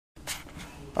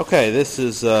Okay, this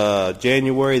is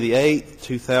January the 8th,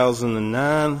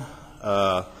 2009.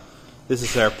 This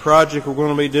is our project we're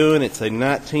going to be doing. It's a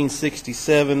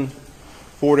 1967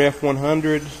 Ford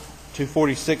F100,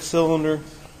 246 cylinder.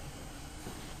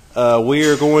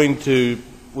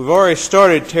 We've already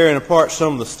started tearing apart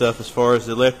some of the stuff as far as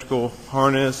the electrical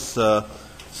harness,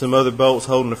 some other bolts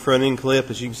holding the front end clip.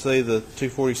 As you can see, the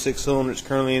 246 cylinder is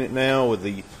currently in it now with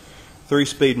the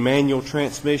 3-speed manual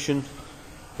transmission.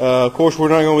 Of course, we're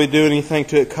not going to be doing anything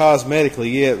to it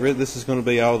cosmetically yet. This is going to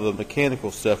be all the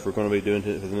mechanical stuff we're going to be doing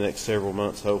to it for the next several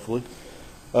months, hopefully.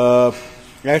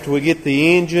 After we get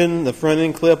the engine, the front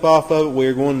end clip off of it,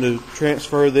 we're going to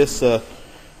transfer this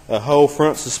whole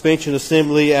front suspension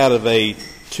assembly out of a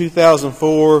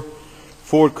 2004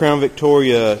 Ford Crown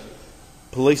Victoria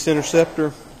Police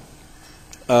Interceptor.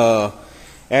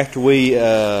 After we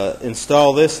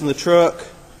install this in the truck,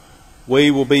 we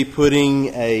will be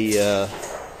putting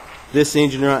this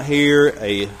engine right here,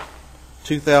 a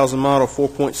 2000 model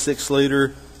 4.6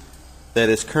 liter that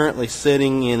is currently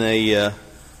sitting in a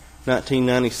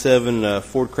 1997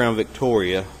 Ford Crown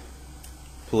Victoria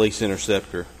Police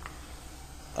Interceptor.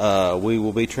 We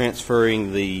will be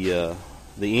transferring the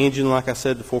engine, like I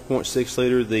said, the 4.6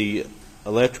 liter, the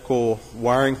electrical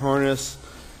wiring harness,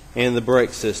 and the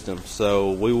brake system.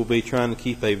 So we will be trying to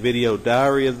keep a video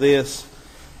diary of this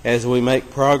as we make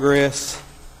progress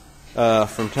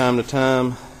from time to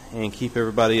time and keep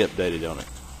everybody updated on it.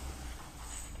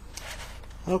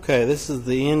 Okay, this is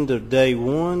the end of day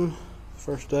one.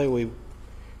 First day, we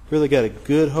really got a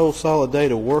good whole solid day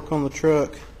to work on the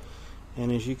truck,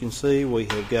 and as you can see, we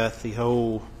have got the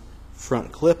whole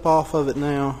front clip off of it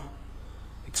now,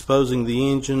 exposing the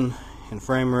engine and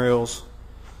frame rails.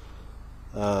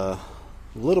 A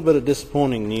little bit of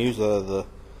disappointing news. The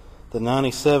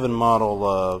 97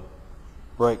 model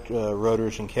brake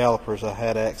rotors and calipers I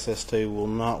had access to will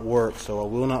not work, so I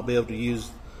will not be able to use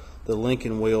the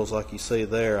Lincoln wheels like you see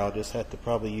there. I'll just have to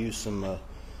probably use some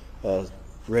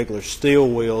regular steel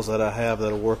wheels that I have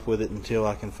that'll work with it until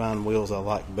I can find wheels I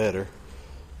like better.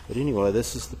 But anyway,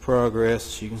 this is the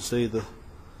progress. You can see the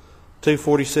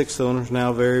 246 cylinder is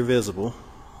now very visible.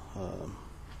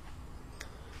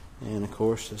 And of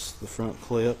course, this is the front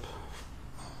clip.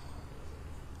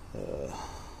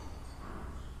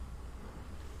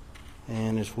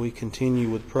 And as we continue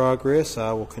with progress,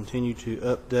 I will continue to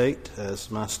update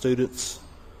as my students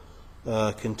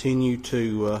continue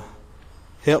to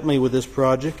help me with this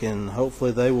project, and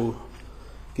hopefully they will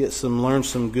learn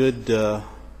some good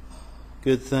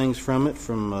things from it,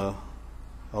 from a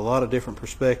lot of different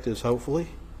perspectives, hopefully.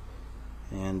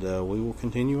 And we will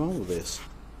continue on with this.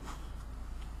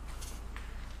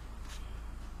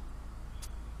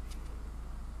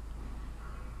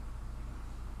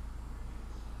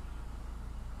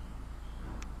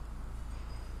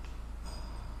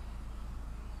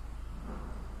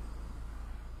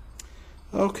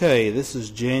 Okay, this is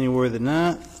January the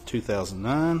 9th,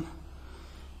 2009,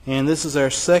 and this is our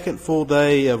second full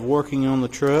day of working on the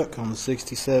truck on the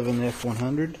 67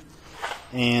 F100.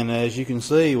 And as you can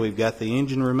see, we've got the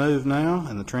engine removed now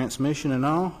and the transmission and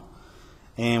all,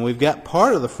 and we've got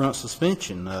part of the front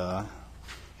suspension.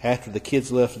 After the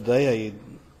kids left today, I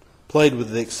played with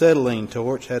the acetylene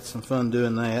torch, had some fun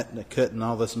doing that, cutting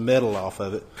all this metal off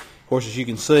of it. Of course, as you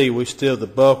can see, the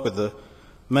bulk of the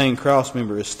main cross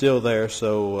member is still there,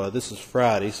 so this is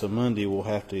Friday, so Monday we'll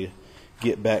have to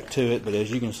get back to it. But as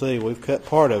you can see, we've cut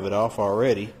part of it off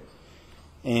already,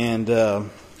 and when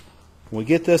we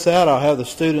get this out, I'll have the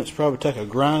students probably take a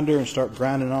grinder and start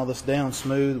grinding all this down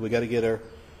smooth. We got to get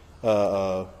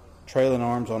our trailing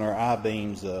arms on our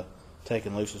I-beams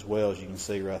taken loose as well, as you can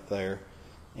see right there,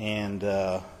 and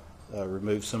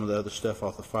remove some of the other stuff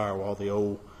off the firewall, the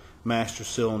old master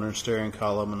cylinder and steering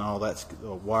column and all that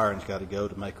wiring's got to go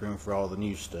to make room for all the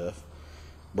new stuff,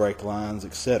 brake lines,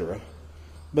 etc.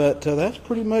 But that's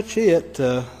pretty much it.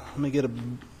 Let me get a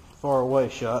far away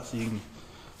shot so you can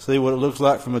see what it looks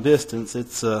like from a distance.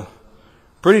 It's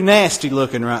pretty nasty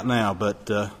looking right now,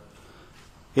 but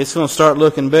it's going to start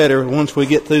looking better once we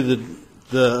get through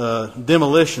the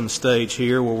demolition stage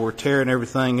here, where we're tearing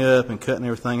everything up and cutting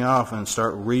everything off and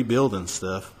start rebuilding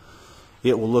stuff.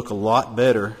 It will look a lot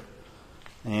better.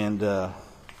 And I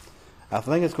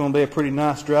think it's going to be a pretty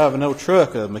nice driving old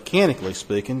truck, mechanically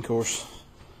speaking. Of course,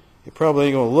 it probably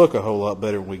ain't going to look a whole lot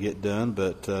better when we get done,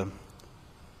 but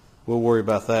we'll worry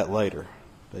about that later.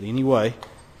 But anyway,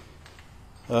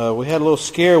 we had a little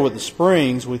scare with the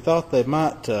springs. We thought they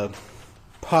might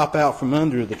pop out from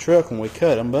under the truck when we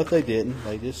cut them, but they didn't.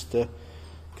 They just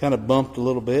kind of bumped a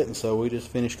little bit, and so we just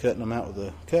finished cutting them out with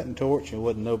a cutting torch, and it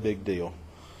wasn't no big deal.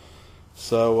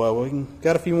 So we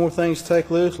got a few more things to take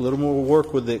loose, a little more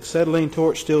work with the acetylene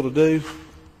torch still to do,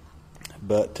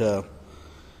 but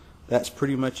that's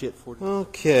pretty much it for today.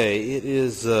 Okay, it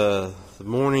is the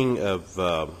morning of,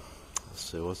 let's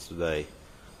see, what's today?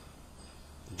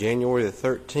 January the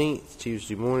 13th,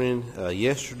 Tuesday morning.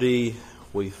 Yesterday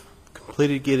we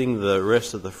completed getting the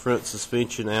rest of the front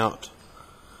suspension out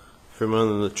from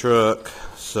under the truck,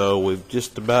 so we've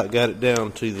just about got it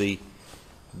down to the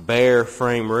bare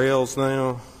frame rails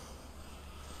now.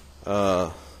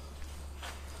 I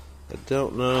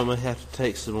don't know, I may have to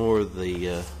take some more of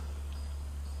the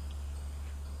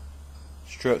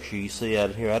structure you see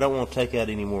out here. I don't want to take out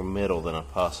any more metal than I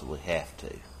possibly have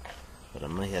to, but I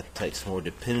may have to take some more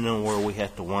depending on where we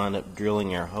have to wind up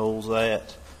drilling our holes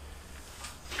at,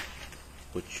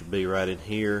 which should be right in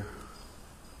here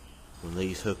when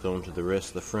these hook onto the rest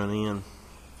of the front end.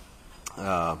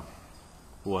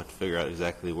 We'll have to figure out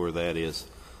exactly where that is.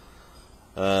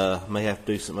 May have to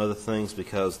do some other things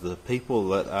because the people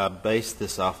that I based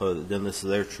this off of that done this to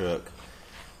their truck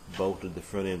bolted the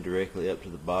front end directly up to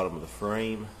the bottom of the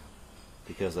frame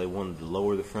because they wanted to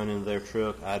lower the front end of their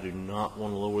truck. I do not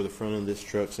want to lower the front end of this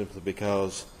truck simply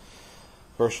because,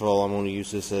 first of all, I'm going to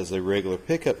use this as a regular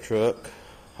pickup truck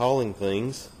hauling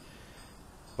things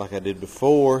like I did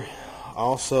before.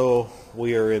 Also,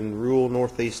 we are in rural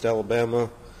northeast Alabama,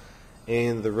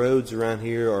 and the roads around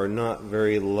here are not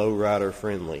very lowrider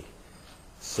friendly.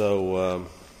 So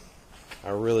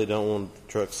I really don't want the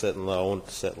truck setting low. I want it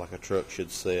to set like a truck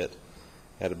should set,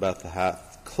 at about the height,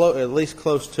 at least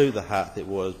close to the height it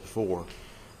was before.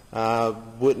 I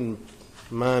wouldn't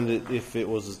mind it if it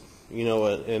was, you know,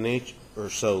 an inch or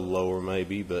so lower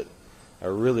maybe, but I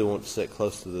really want to set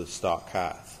close to the stock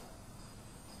height.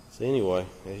 So anyway,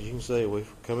 as you can see, we're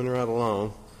coming right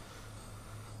along.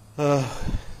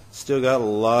 Still got a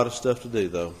lot of stuff to do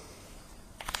though.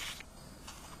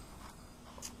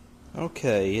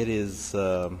 Okay, it is,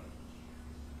 I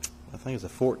think it's the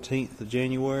 14th of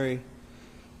January.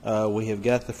 We have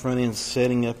got the front end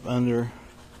setting up under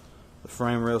the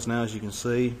frame rails now, as you can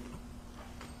see.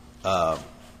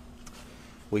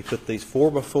 We put these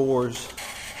 4x4s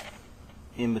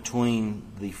in between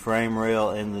the frame rail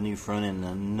and the new front end.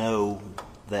 Now, no,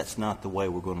 that's not the way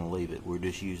we're going to leave it. We're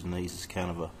just using these as kind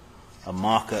of a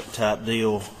mock-up type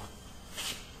deal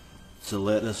to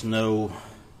let us know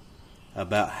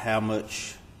about how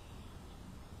much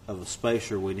of a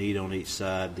spacer we need on each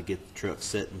side to get the truck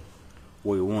sitting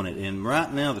where we want it. And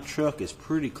right now the truck is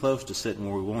pretty close to sitting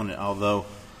where we want it, although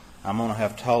I'm going to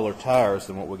have taller tires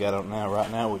than what we got on now.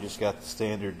 Right now we just got the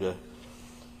standard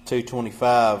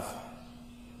 225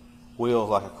 wheels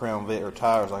like a Crown Vic, or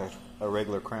tires like a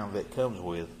regular Crown Vic comes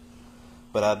with.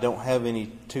 But I don't have any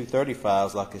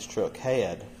 235s like this truck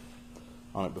had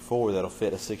on it before that'll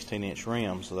fit a 16-inch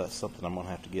rim, so that's something I'm going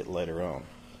to have to get later on.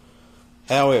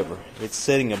 However, it's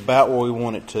sitting about where we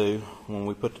want it to. When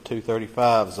we put the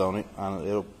 235s on it,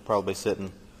 it'll probably be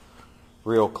sitting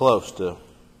real close to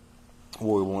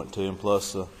where we want it to, and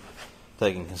plus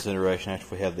taking consideration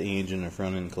after we have the engine and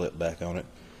front end clip back on it,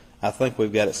 I think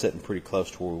we've got it sitting pretty close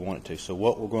to where we want it to. So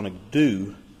what we're going to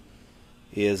do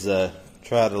is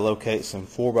try to locate some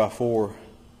 4x4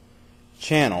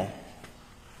 channel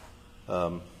at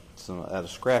a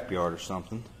scrapyard or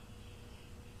something,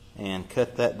 and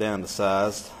cut that down to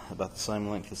size about the same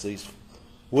length as these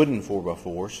wooden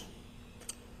 4x4s.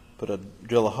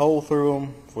 Drill a hole through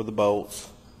them for the bolts,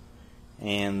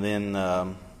 and then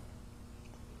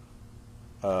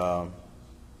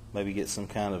maybe get some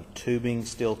kind of tubing,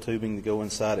 steel tubing, to go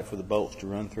inside it for the bolts to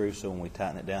run through, so when we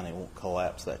tighten it down it won't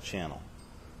collapse that channel.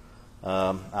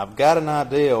 I've got an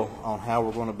idea on how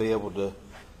we're going to be able to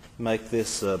make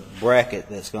this bracket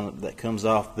that comes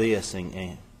off this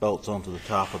and bolts onto the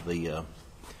top of the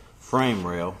frame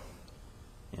rail,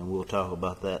 and we'll talk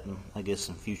about that in, I guess,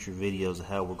 some future videos of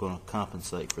how we're going to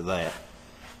compensate for that.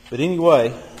 But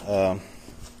anyway,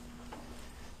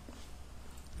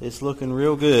 it's looking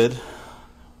real good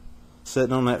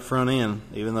sitting on that front end,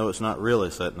 even though it's not really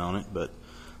sitting on it. But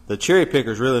the cherry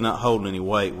picker is really not holding any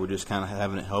weight. We're just kind of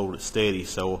having it hold it steady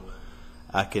so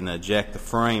I can jack the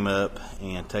frame up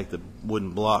and take the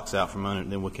wooden blocks out from under it,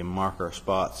 and then we can mark our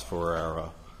spots for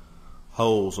our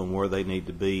holes on where they need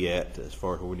to be at, as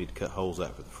far as where we need to cut holes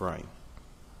out for the frame.